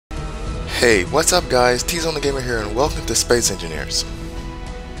Hey, what's up guys? T-Zone the Gamer here and welcome to Space Engineers.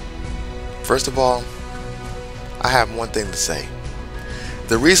 First of all, I have one thing to say.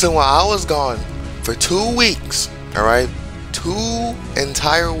 The reason why I was gone for 2 weeks, alright, 2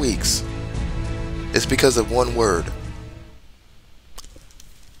 entire weeks, is because of one word.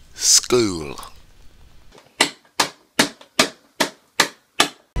 School.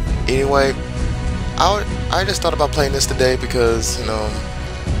 Anyway, I just thought about playing this today because,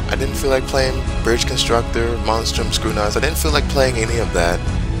 I didn't feel like playing Bridge Constructor, Monstrum, Screw Knives. I didn't feel like playing any of that.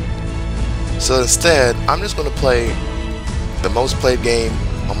 So instead, I'm just going to play the most played game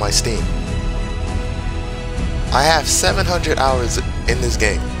on my Steam. I have 700 hours in this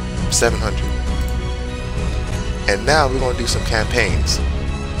game. 700. And now we're going to do some campaigns.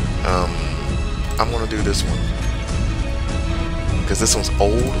 I'm going to do this one. Because this one's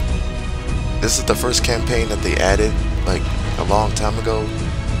old. This is the first campaign that they added like a long time ago.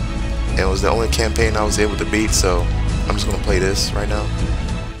 And it was the only campaign I was able to beat, so I'm just going to play this right now.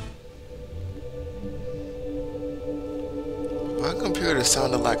 My computer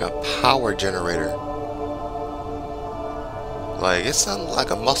sounded like a power generator. Like, it sounded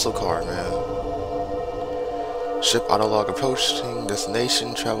like a muscle car, man. Ship autolog approaching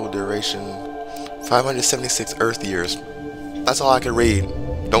destination, travel duration 576 Earth years. That's all I can read.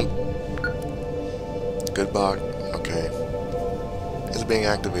 Don't. Goodbye. Okay. It's being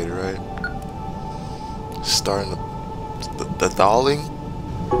activated, right? Starting the thawing?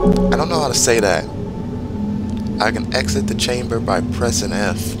 I don't know how to say that. I can exit the chamber by pressing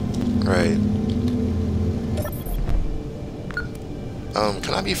F. Right.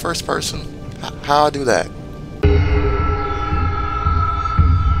 Can I be first person? How I do that?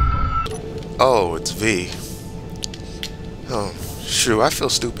 Oh, it's V. Oh, shoot, I feel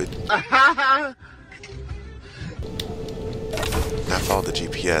stupid. I followed the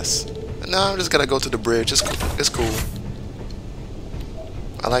GPS. No, I'm just gotta go to the bridge. It's cool. It's cool.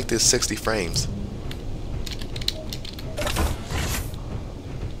 I like this 60 frames.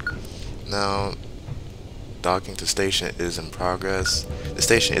 Now, docking to station is in progress. The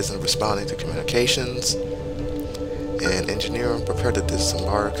station isn't responding to communications. And engineer, prepare to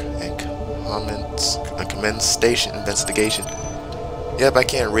disembark and commence station investigation. Yep, I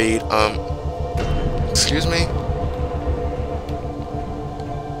can't read. Excuse me.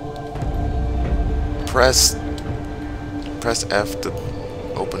 Press F to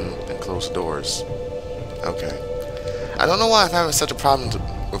open and close doors. Okay. I don't know why I'm having such a problem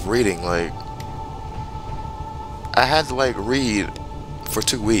with reading. Like, I had to read for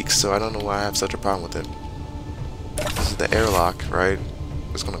 2 weeks, so I don't know why I have such a problem with it. This is the airlock, right?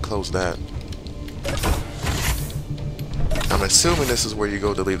 It's gonna close that. I'm assuming this is where you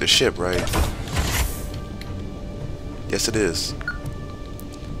go to leave the ship, right? Yes, it is.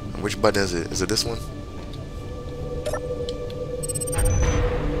 Which button is it? Is it this one?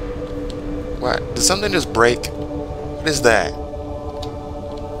 What? Did something just break? What is that?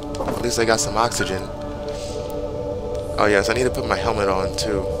 At least I got some oxygen. Oh yes, I need to put my helmet on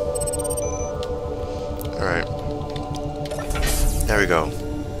too. Alright. There we go.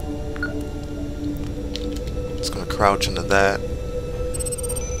 Just gonna crouch into that.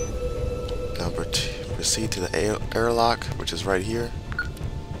 Now proceed to the airlock, which is right here.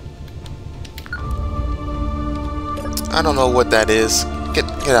 I don't know what that is. Get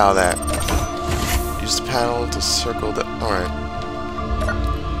out of that. Use the panel to circle the... Alright.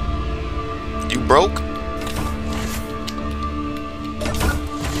 You broke?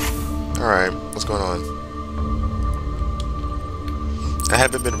 Alright, what's going on? I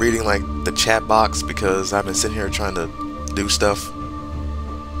haven't been reading the chat box because I've been sitting here trying to do stuff.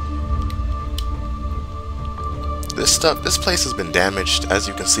 This place has been damaged, as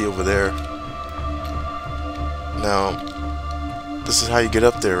you can see over there. Now, this is how you get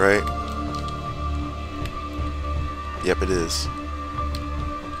up there, right? Yep, it is.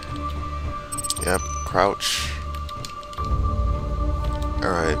 Yep, crouch.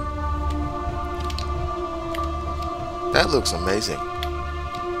 Alright. That looks amazing.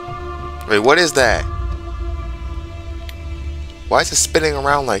 Wait, what is that? Why is it spinning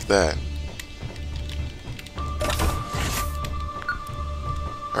around like that?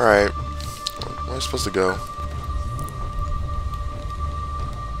 Alright. Where am I supposed to go?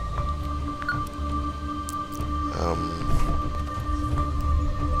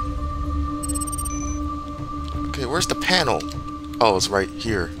 Okay, where's the panel? Oh, it's right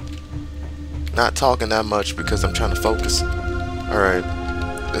here. Not talking that much because I'm trying to focus. Alright,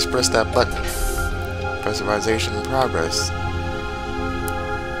 let's press that button. Pressurization in progress.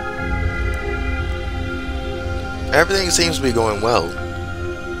 Everything seems to be going well.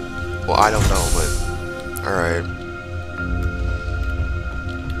 Well, I don't know, but alright.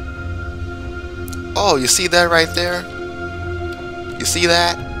 Oh, you see that right there? You see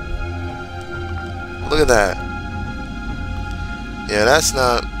that? Look at that. Yeah, that's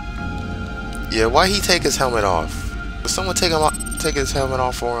not... Yeah, why he take his helmet off? Did someone take his helmet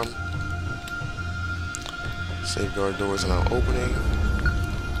off for him? Safeguard doors are now opening.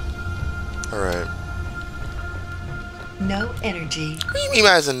 Alright. No energy. What do you mean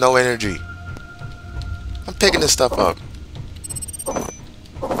by as in no energy? I'm picking this stuff up.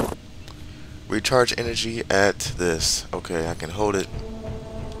 Recharge energy at this. Okay, I can hold it.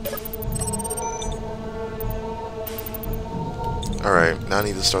 Alright, now I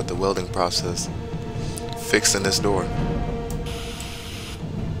need to start the welding process. Fixing this door.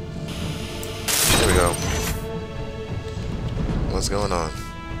 There we go. What's going on?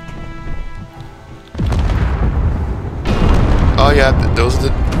 Oh yeah, those are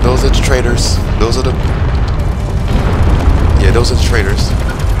the traitors. Those are the... Yeah, those are the traitors.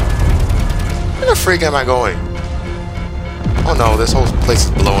 Where the freak am I going? Oh no, this whole place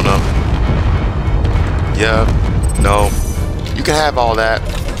is blowing up. Yeah, no. You can have all that.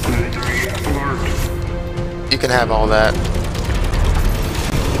 You can have all that.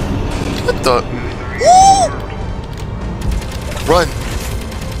 What the? Woo! Run!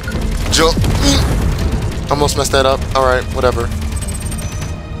 Jump! Almost messed that up. Alright, whatever.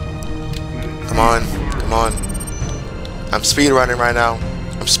 Come on. Come on. I'm speed running right now.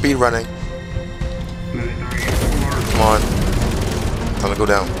 I'm speed running. Come on. Time to go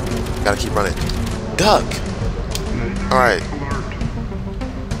down. Gotta keep running. Duck! Alright.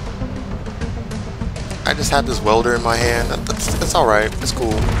 I just have this welder in my hand. That's alright. It's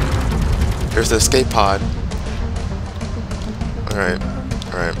cool. There's the escape pod. Alright.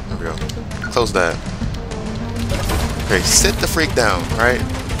 Alright. There we go. Close that. Okay, sit the freak down, right?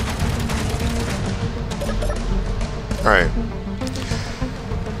 Alright.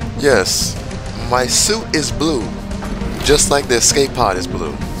 Yes. My suit is blue. Just like the escape pod is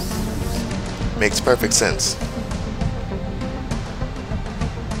blue. Makes perfect sense.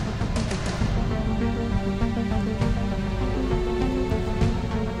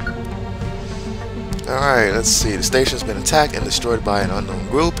 Alright, let's see. The station's been attacked and destroyed by an unknown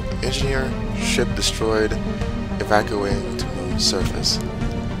group. Engineer, ship destroyed, evacuating to moon surface.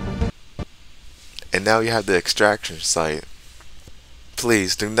 And now you have the extraction site.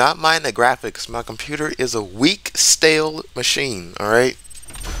 Please, do not mind the graphics. My computer is a weak, stale machine, alright?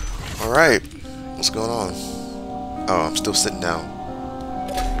 Alright, what's going on? Oh, I'm still sitting down.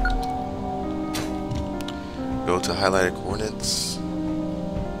 Go to highlighted coordinates.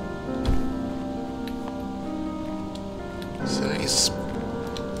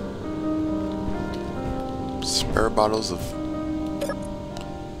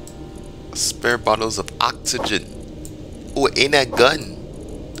 Spare bottles of oxygen. Oh, ain't that gun?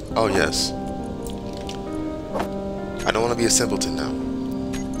 Oh yes. I don't want to be a simpleton now.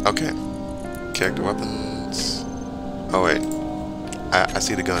 Okay. Character weapons. Oh wait. I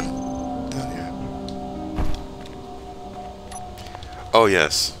see the gun down here. Oh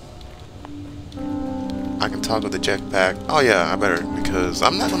yes. I can toggle the jetpack. Oh yeah, I better, because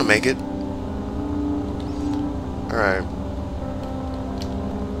I'm not gonna make it. Alright.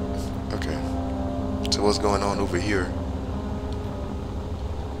 Okay. So what's going on over here?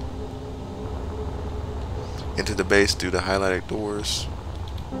 Into the base through the highlighted doors.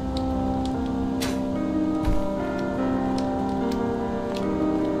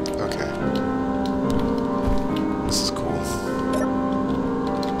 Okay. This is cool.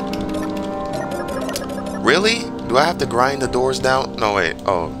 Really? Do I have to grind the doors down? No, wait.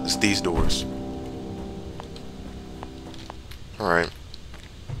 Oh, it's these doors. Alright.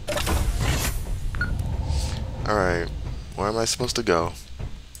 Alright. Where am I supposed to go?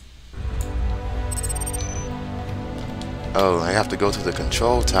 Oh, I have to go to the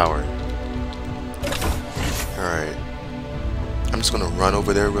control tower. Alright. I'm just gonna run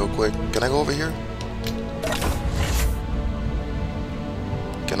over there real quick. Can I go over here?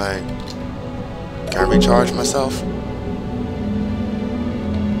 Can I recharge myself?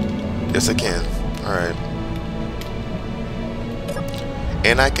 Yes, I can. Alright.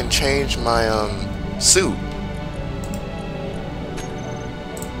 And I can change my suit.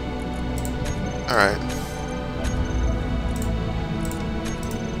 Alright.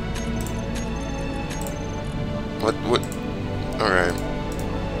 What? Alright.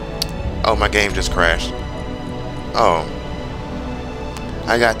 Oh, my game just crashed. Oh.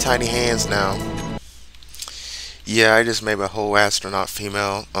 I got tiny hands now. Yeah, I just made my whole astronaut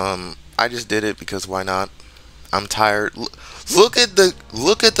female. I just did it because why not? I'm tired. Look at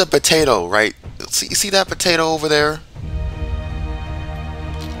the potato, right? See that potato over there?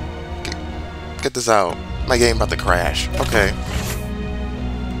 Get this out. My game about to crash. Okay.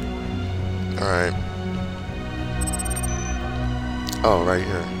 Alright. Oh, right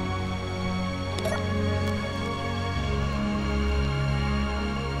here.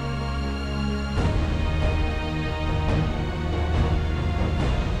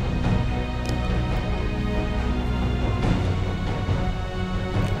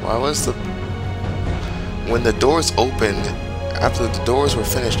 Why was the... When the doors opened, after the doors were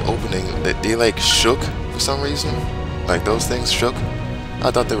finished opening, they like shook for some reason? Like those things shook?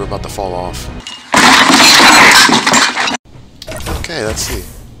 I thought they were about to fall off. Okay, let's see.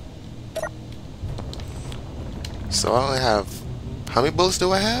 So I only have... How many bullets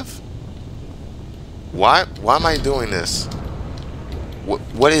do I have? Why am I doing this?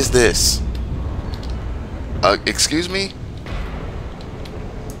 What is this? Excuse me?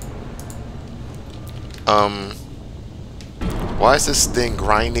 Why is this thing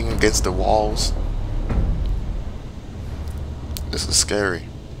grinding against the walls? This is scary.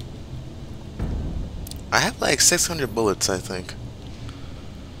 I have like 600 bullets, I think.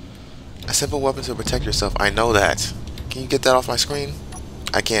 A simple weapon to protect yourself. I know that. Can you get that off my screen?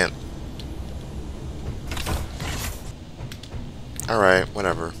 I can't. Alright,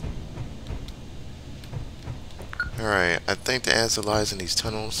 whatever. Alright, I think the answer lies in these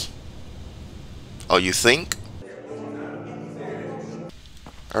tunnels. Oh, you think?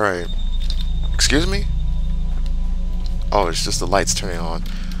 Alright. Excuse me? Oh, it's just the lights turning on.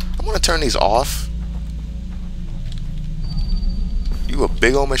 I'm gonna turn these off. You a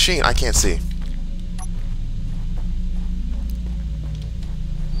big old machine. I can't see.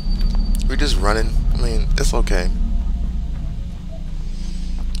 We're just running. I mean, it's okay.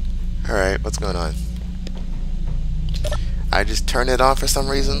 Alright, what's going on? I just turned it on for some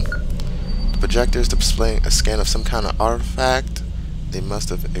reason. The projector is displaying a scan of some kind of artifact. They must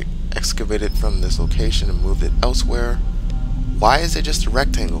have excavated from this location and moved it elsewhere. Why is it just a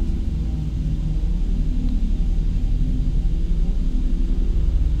rectangle?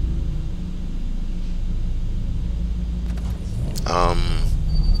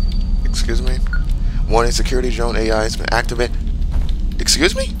 Excuse me? Warning, security drone AI has been activated.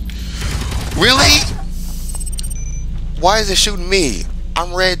 Excuse me? Really? Why is it shooting me?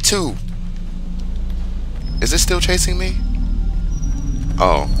 I'm red too. Is it still chasing me?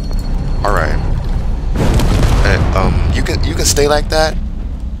 Oh. Alright. You can stay like that?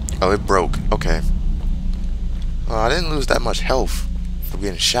 Oh, it broke. Okay. Oh, I didn't lose that much health for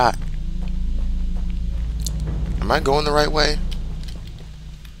getting shot. Am I going the right way?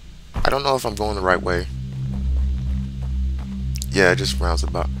 I don't know if I'm going the right way. Yeah, it just rounds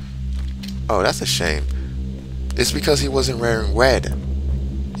about. Oh, that's a shame. It's because he wasn't wearing red.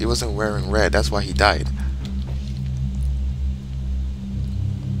 He wasn't wearing red. That's why he died.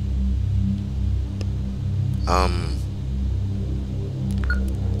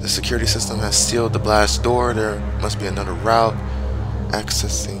 The security system has sealed the blast door. There must be another route.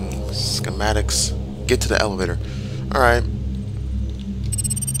 Accessing schematics. Get to the elevator. Alright.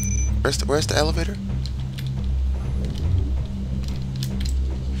 Where's the elevator?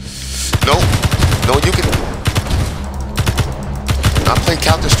 No. No, you can... I play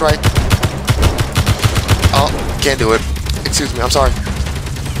Counter-Strike. Oh, can't do it. Excuse me, I'm sorry.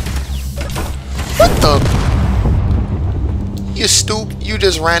 What the... You you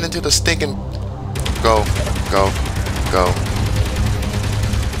just ran into the stinking... Go.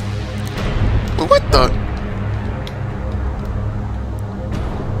 But what the...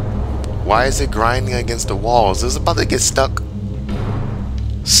 Why is it grinding against the walls? Is it about to get stuck?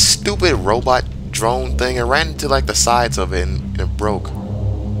 Stupid robot drone thing. It ran into like the sides of it and it broke.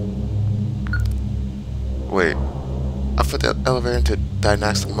 Wait. I put the elevator into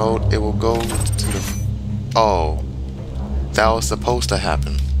diagnostic mode. It will go to the... Oh. That was supposed to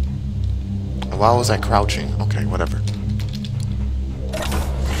happen. Why was I crouching? Okay, whatever.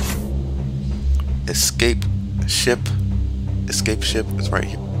 Escape ship. Escape ship is right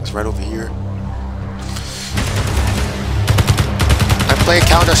here. It's right over here. I play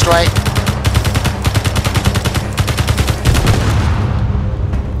Counter-Strike.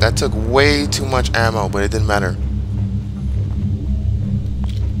 That took way too much ammo, but it didn't matter.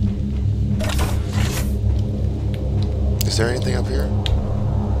 Is there anything up here?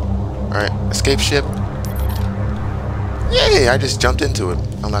 Alright, escape ship. Yay! I just jumped into it.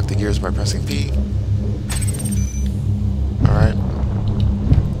 Unlock the gears by pressing P. Alright.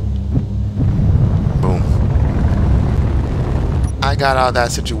 Boom. I got out of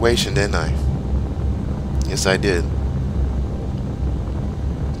that situation, didn't I? Yes, I did.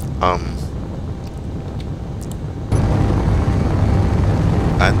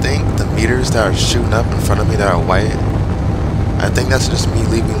 I think the meters that are shooting up in front of me that are white, I think that's just me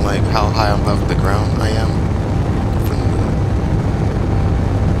leaving like how high above the ground I am.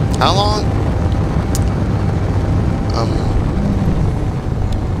 How long?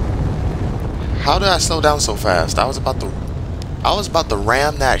 How did I slow down so fast? I was about to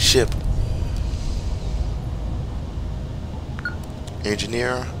ram that ship.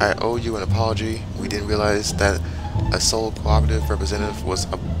 Engineer, I owe you an apology. We didn't realize that a sole cooperative representative was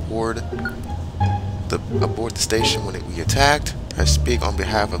aboard the station when we attacked. I speak on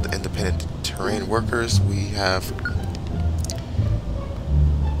behalf of the independent terrain workers. We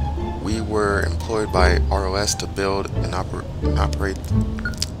were employed by ROS to build and operate.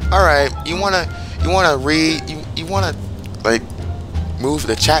 All right, you wanna read? You wanna like move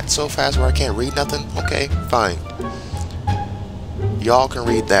the chat so fast where I can't read nothing? Okay, fine. Y'all can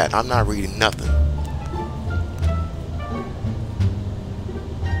read that. I'm not reading nothing.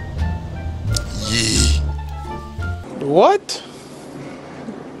 Yee. What?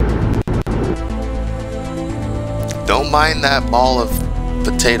 Don't mind that ball of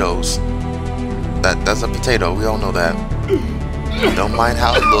potatoes. That's a potato. We all know that. Don't mind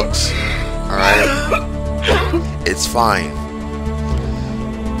how it looks. Alright? It's fine.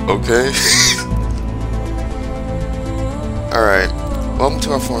 Okay? Alright. Welcome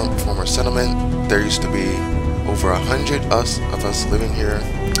to our former settlement. There used to be over 100 of us living here,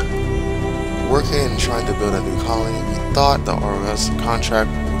 working and trying to build a new colony. We thought the ROS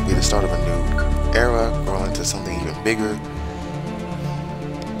contract would be the start of a new era, growing into something even bigger.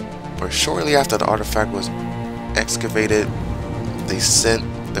 But shortly after the artifact was excavated, they sent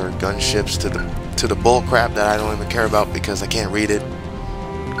their gunships to the bullcrap that I don't even care about because I can't read it.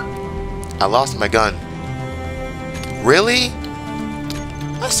 I lost my gun. Really?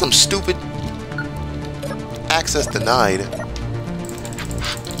 That's some stupid access denied.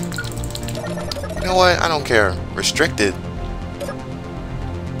 You know what? I don't care. Restricted.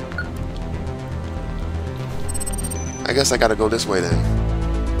 I guess I gotta go this way then.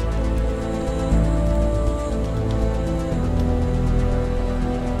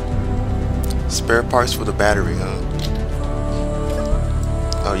 Spare parts for the battery, huh?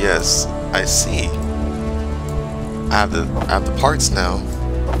 Oh yes, I see. I have the parts now,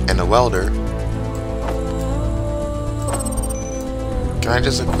 and the welder. Can I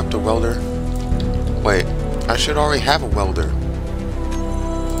just equip the welder? Wait, I should already have a welder.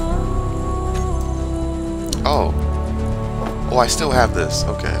 Oh. Oh, I still have this.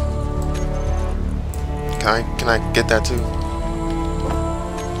 Okay. Can I get that too?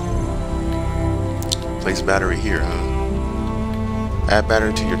 Place battery here, huh? Add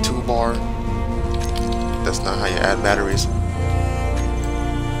battery to your toolbar. That's not how you add batteries.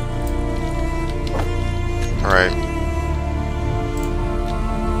 Alright.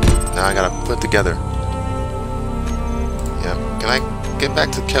 Now I gotta put together. Yeah. Can I get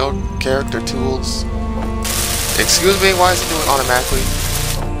back to character tools? Excuse me, why is it doing automatically?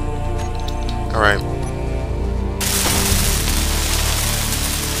 Alright.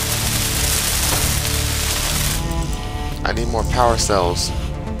 I need more power cells.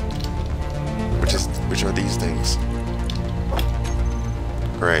 Which are these things?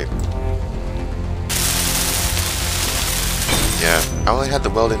 Great. Yeah, I only had the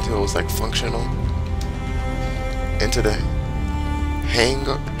weld until it was like functional. Into the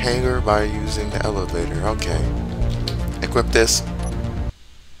hangar by using the elevator. Okay. Equip this.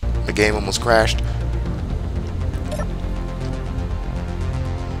 The game almost crashed.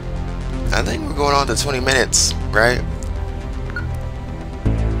 I think we're going on to 20 minutes, right?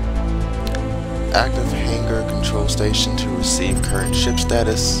 Active hangar control station to receive current ship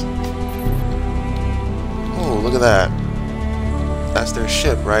status. Oh, look at that. That's their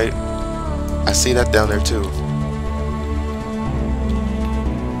ship, right? I see that down there too.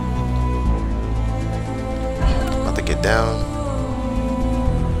 About to get down.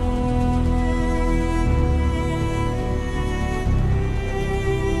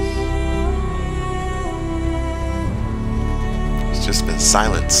 It's just been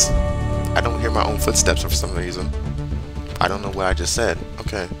silence. I don't hear my own footsteps for some reason. I don't know what I just said.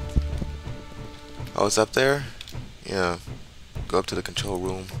 Okay. Oh, it's up there? Yeah. Go up to the control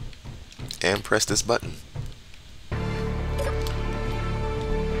room and press this button.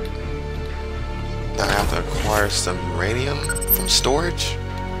 Now I have to acquire some uranium from storage.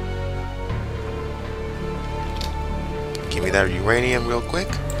 Give me that uranium real quick.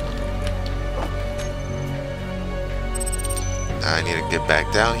 Now I need to get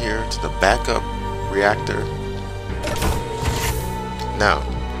back down here to the backup reactor. Now,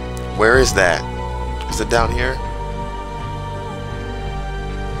 where is that? Is it down here?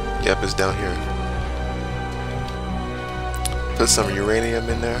 Yep, it's down here. Put some uranium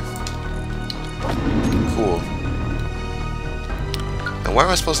in there. Cool. And where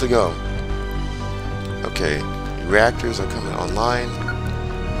am I supposed to go? Okay, reactors are coming online.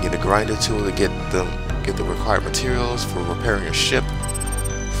 Need a grinder tool to get the required materials for repairing your ship.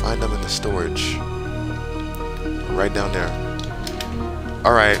 Find them in the storage. Right down there.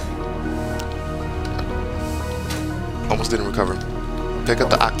 Alright. Almost didn't recover. Pick up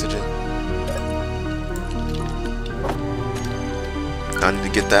the oxygen. Now I need to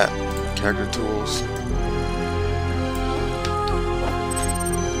get that. Character tools.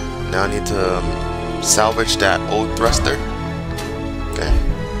 Now I need to salvage that old thruster. Okay.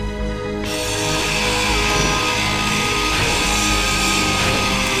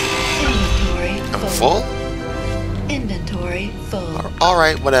 I'm full? Inventory full.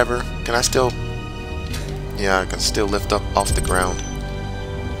 Alright, whatever. Can I still... Yeah, I can still lift up off the ground.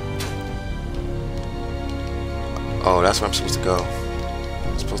 Oh, that's where I'm supposed to go.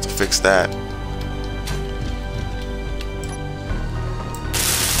 I'm supposed to fix that.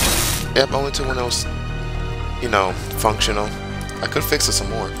 Yep, I went to when it was, you know, functional. I could fix it some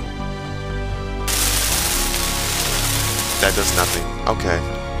more. That does nothing. Okay.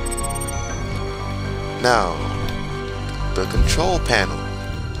 Now, the control panel.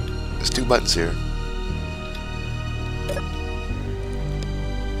 There's two buttons here.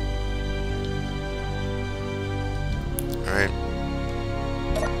 Alright.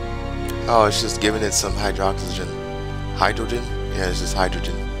 Oh, it's just giving it some hydrogen. Hydrogen? Yeah, it's just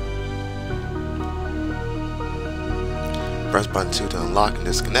hydrogen. Press button 2 to unlock and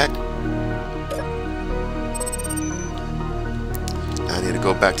disconnect. Now I need to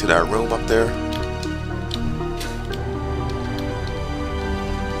go back to that room up there.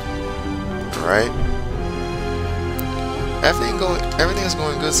 Alright. Everything is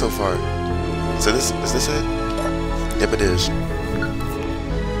going good so far. So is this it? Yep, it is.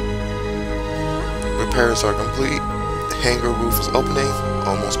 Repairs are complete. The hangar roof is opening.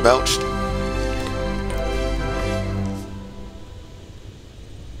 Almost belched.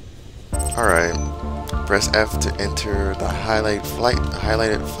 Alright. Press F to enter the highlighted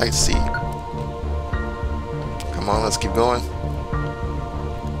flight seat. Come on, let's keep going.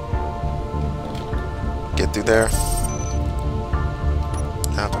 Get through there.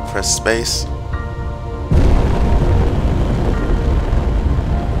 Now to press space.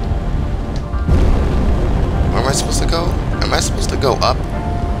 Where am I supposed to go? Am I supposed to go up?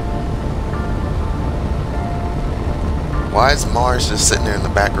 Why is Mars just sitting there in the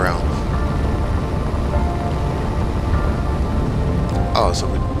background? Oh, so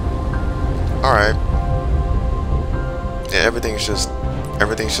we... Alright. Yeah, everything's just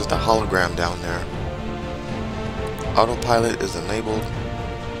a hologram down there. Autopilot is enabled.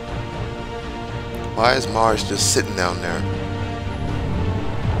 Why is Mars just sitting down there?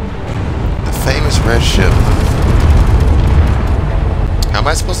 The famous red ship. How am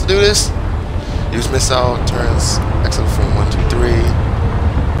I supposed to do this? Use missile turns exit from 1, 2, 3.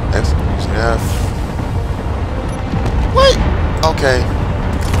 Exit using F. What? Okay.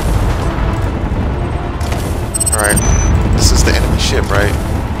 Alright. This is the enemy ship, right?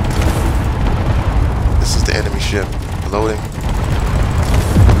 This is the enemy ship. Loading.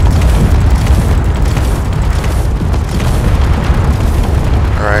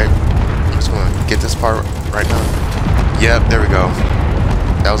 Alright. I'm just gonna get this part right now. Yep, there we go.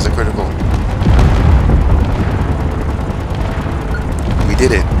 That was the critical. We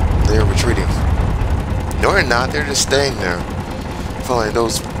did it. They're retreating. No, they're not. They're just staying there. Following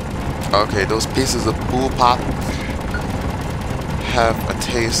those... Okay, those pieces of bull pop have a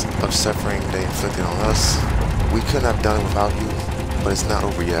taste of suffering they inflicted on us. We couldn't have done it without you, but it's not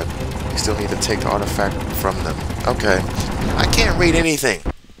over yet. We still need to take the artifact from them. Okay. I can't read anything.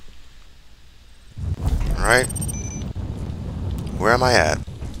 Alright. Where am I at?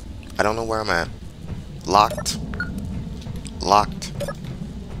 I don't know where I'm at. Locked. Locked.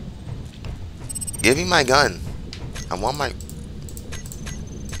 Give me my gun. I want my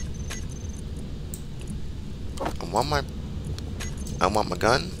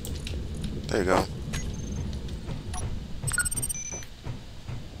gun. There you go.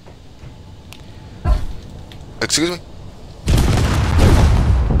 Excuse me?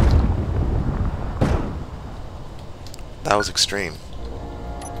 That was extreme.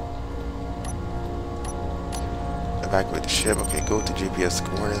 Evacuate the ship. Okay, go to GPS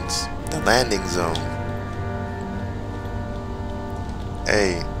coordinates. The landing zone.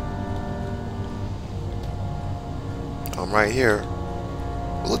 A. I'm right here.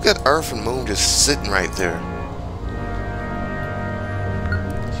 Look at Earth and Moon just sitting right there.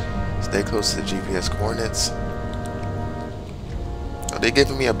 Stay close to the GPS coordinates. Are they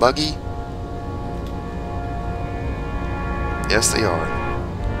giving me a buggy? Yes, they are.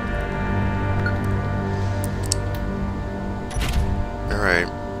 Alright.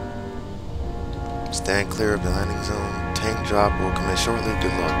 Stand clear of the landing zone. Tank drop will commence shortly.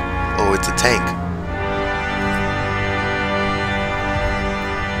 Good luck. Oh, it's a tank.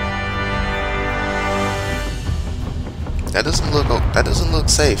 That doesn't look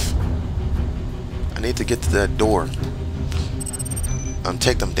safe. I need to get to that door.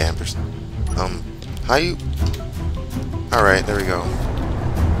 Take them dampers. How you? Alright, there we go.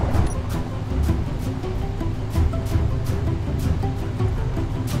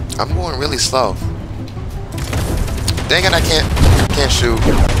 I'm going really slow. Dang it, I can't shoot.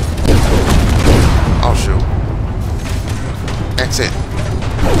 Oh shoot. Exit.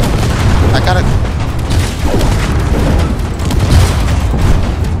 I gotta.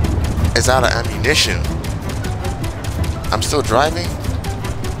 It's out of ammunition. I'm still driving?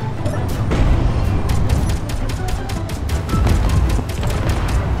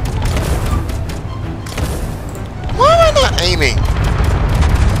 Why am I not aiming?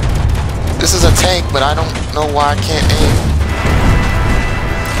 This is a tank, but I don't know why I can't aim.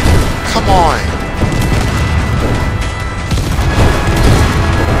 Come on.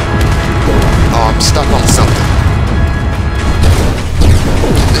 Oh, I'm stuck on something.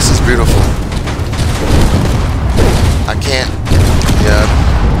 This is beautiful. I can't. Yep.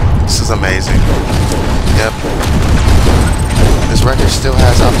 This is amazing. Yep. This record still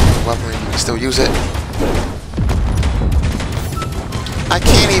has optimal weaponry. You can still use it. I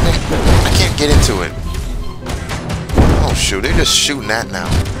can't get into it. Oh shoot, they're just shooting that now.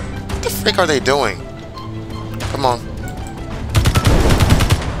 What the frick are they doing? Come on.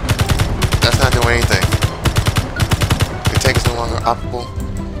 That's not doing anything. The tank is no longer operable.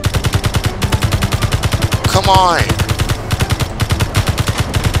 Come on!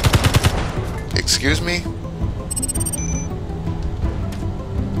 Excuse me?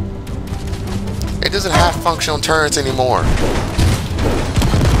 It doesn't have functional turrets anymore.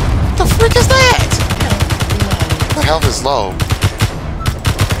 What the frick is that? The health is low.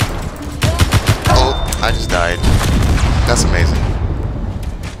 Oh, I just died. That's amazing.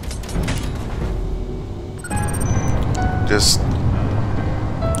 Just...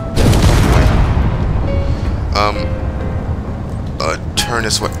 turn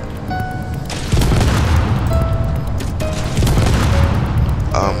this way.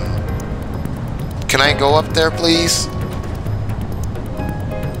 Can I go up there, please?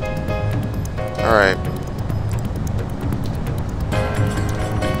 Alright.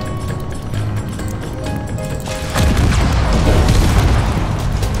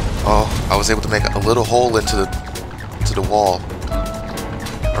 Oh, I was able to make a little hole into the wall.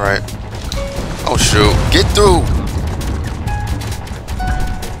 Alright. Oh shoot. Get through!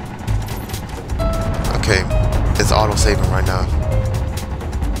 Okay. It's auto-saving right now.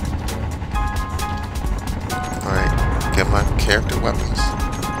 Alright. Get my character weapons.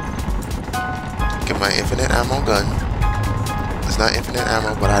 Get my infinite ammo gun. It's not infinite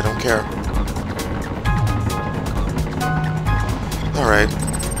ammo, but I don't care. Alright.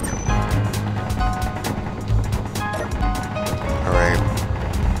 Alright.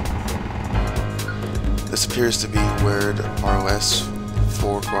 This appears to be where the ROS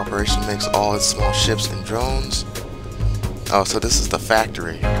 4 Corporation makes all its small ships and drones. Oh, so this is the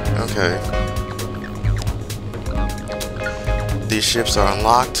factory. Okay. These ships are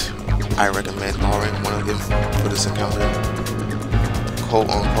unlocked. I recommend borrowing one of them for this encounter. Quote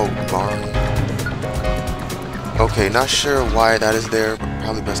unquote borrowing. Okay, not sure why that is there, but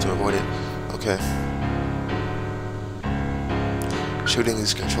probably best to avoid it. Okay. Shooting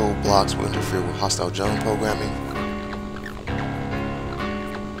these control blocks will interfere with hostile drone programming.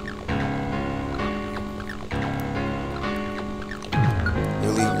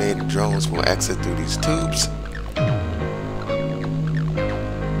 Newly made drones will exit through these tubes.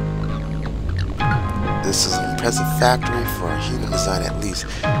 This is an impressive factory for a human design at least,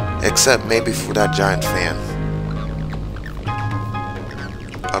 except maybe for that giant fan.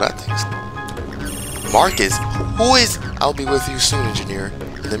 Oh, that thing's... Marcus? Who is... I'll be with you soon, engineer.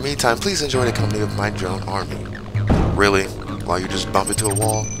 In the meantime, please enjoy the company of my drone army. Really? While you just bump into a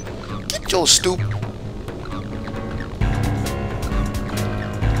wall? Get your stupid...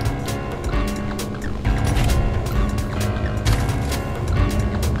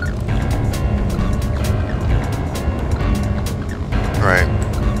 Right.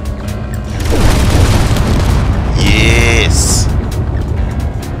 Yeah.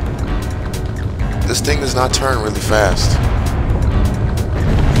 This thing does not turn really fast.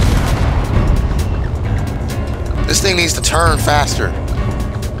 This thing needs to turn faster.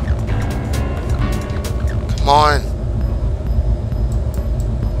 Come on.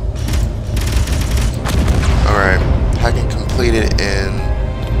 Alright. Hacking completed in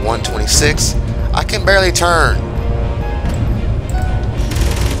 126. I can barely turn.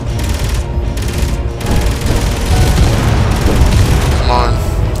 Come on.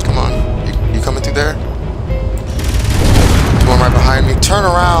 Come on. You coming through there? Come on, right behind me. Turn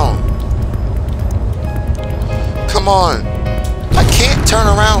around. Come on. I can't turn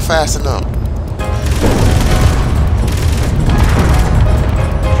around fast enough.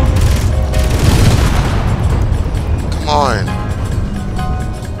 Come on.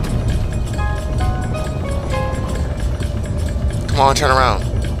 Come on, turn around.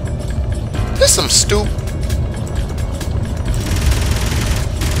 This some stupid.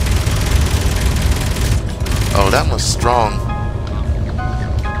 Oh, that was strong.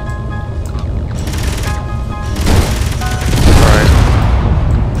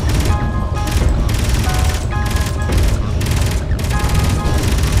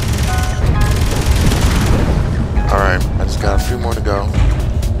 Alright, I just got a few more to go.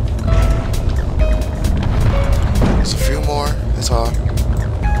 Just a few more, that's all.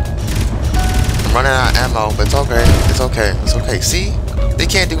 I'm running out of ammo, but it's okay. It's okay. It's okay. See? They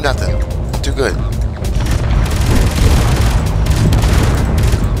can't do nothing. I'm too good.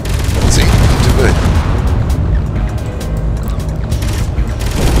 See? I'm too good.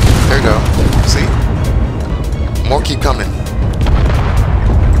 There you go. See? More keep coming.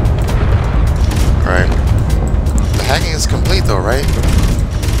 Alright. The hacking is complete though, right?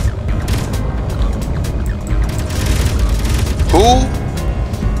 Who?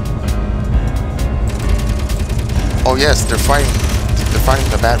 Oh yes, they're fighting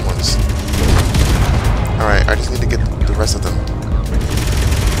the bad ones. Alright, I just need to get the rest of them.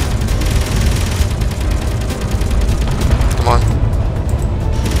 Come on.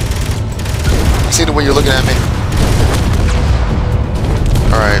 I see the way you're looking at me.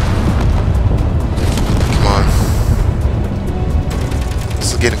 Alright. Come on.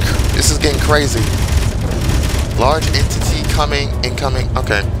 This is getting crazy. Large entity coming, incoming.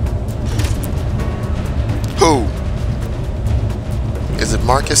 Okay. Who? Is it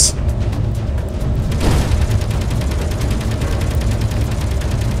Marcus?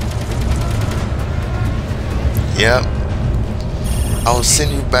 Yep. I'll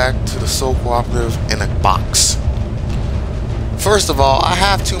send you back to the Seoul Cooperative in a box. First of all, I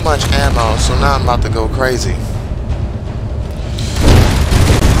have too much ammo, so now I'm about to go crazy.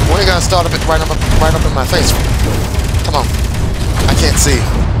 When are you gonna start a bit right up in my face? Come on. I can't see.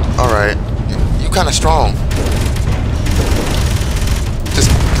 Alright. You kinda strong. Just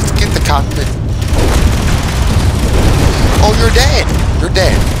get the cockpit. Oh, you're dead. You're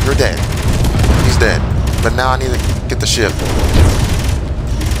dead. You're dead. He's dead. But now I need to get the ship.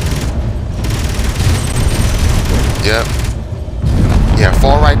 Yep. Yeah,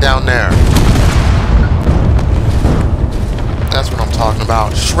 fall right down there. That's what I'm talking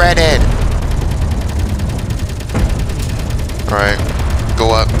about. Shredded. Alright.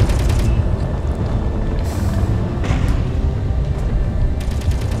 Go up.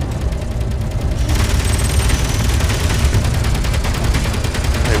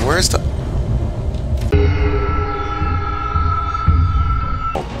 Hey, where's the...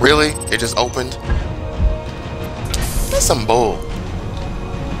 Really? It just opened? That's some bull.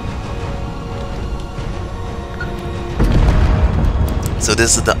 So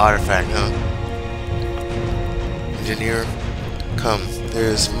this is the artifact, huh? Engineer, come.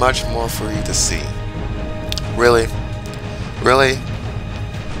 There's much more for you to see. Really? Really?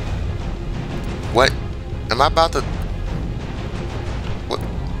 What? Am I about to... What?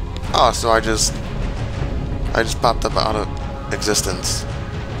 Oh, so I just popped up out of existence.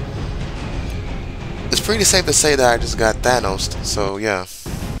 It's pretty safe to say that I just got Thanos, so yeah.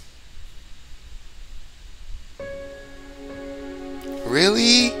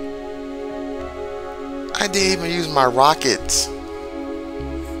 Really? I didn't even use my rockets.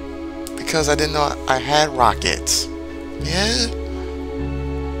 Because I didn't know I had rockets. Yeah?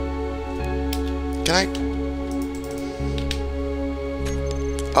 Can I?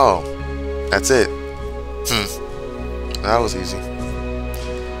 Oh. That's it. That was easy.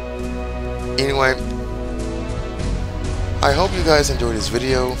 Anyway. I hope you guys enjoyed this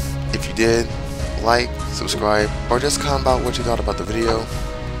video. If you did, like, subscribe, or just comment about what you thought about the video.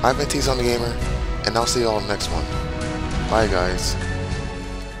 I've been TZonTheGamer, and I'll see you all in the next one. Bye guys.